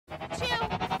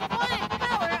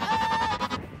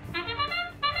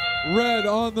Red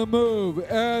on the move,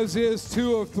 as is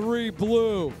 2 of 3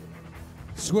 blue.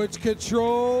 Switch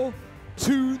control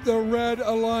to the Red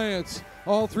Alliance.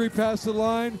 All 3 pass the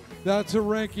line. That's a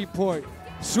ranking point.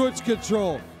 Switch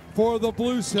control for the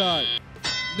blue side.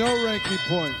 No ranking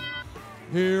point.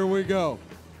 Here we go.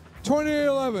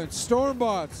 2811,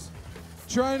 Stormbots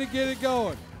trying to get it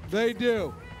going. They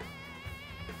do.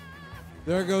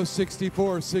 There goes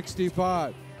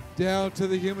 64-65 down to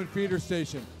the human feeder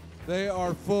station. They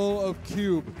are full of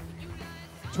cube.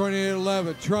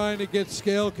 2811 trying to get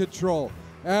scale control,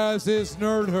 as is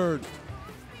Nerd Herd.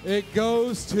 It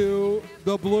goes to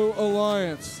the Blue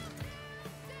Alliance.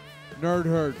 Nerd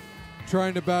Herd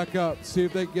trying to back up, see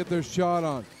if they can get their shot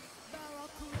on.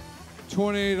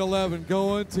 2811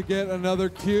 going to get another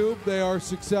cube. They are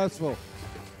successful.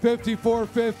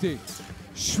 54-50.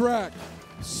 Shrek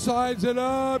sides it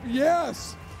up.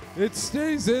 Yes! It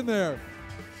stays in there.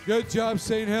 Good job,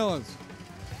 St. Helens.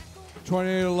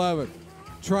 2811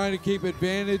 trying to keep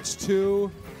advantage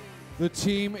to the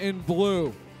team in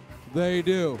blue. They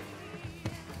do.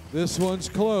 This one's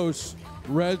close.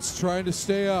 Red's trying to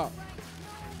stay up.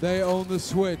 They own the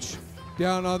switch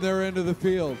down on their end of the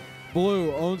field.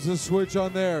 Blue owns the switch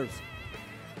on theirs.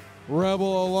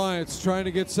 Rebel Alliance trying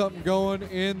to get something going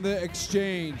in the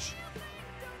exchange.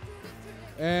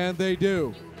 And they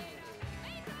do.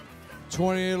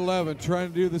 2811 trying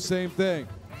to do the same thing.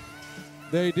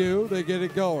 They do. They get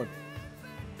it going.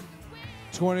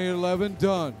 2811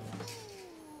 done.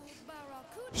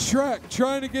 Shrek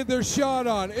trying to get their shot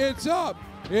on. It's up.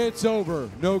 It's over.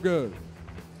 No good.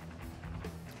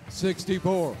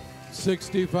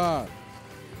 64-65.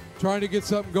 Trying to get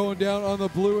something going down on the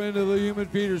blue end of the human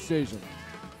feeder station.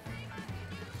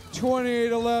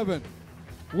 2811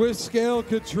 with scale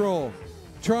control.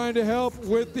 Trying to help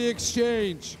with the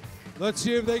exchange. Let's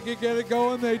see if they can get it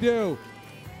going. They do.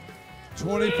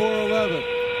 2411.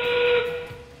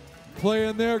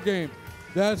 Playing their game.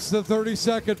 That's the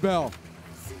 30-second bell.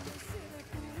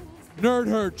 Nerd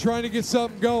Herd trying to get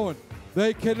something going.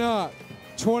 They cannot.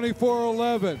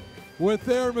 2411 with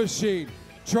their machine.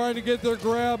 Trying to get their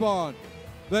grab on.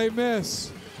 They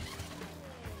miss.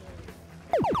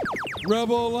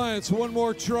 Rebel Alliance, one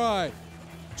more try.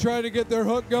 Trying to get their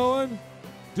hook going.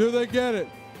 Do they get it?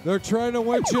 They're trying to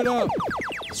winch it up.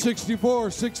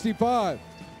 64-65.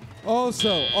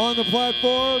 Also on the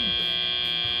platform.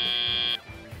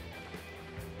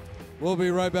 We'll be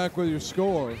right back with your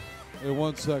score in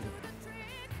 1 second.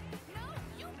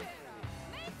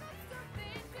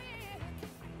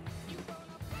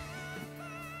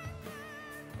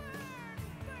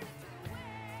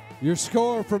 Your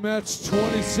score for match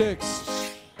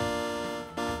 26.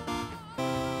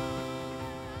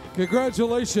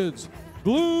 Congratulations,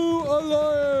 Blue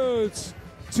Alliance.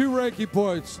 2 ranking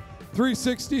points,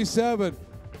 367.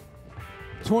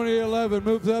 2811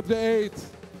 moves up to 8th.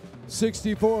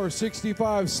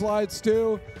 64-65 slides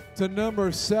to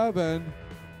number 7.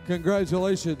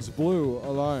 Congratulations, Blue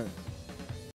Alliance.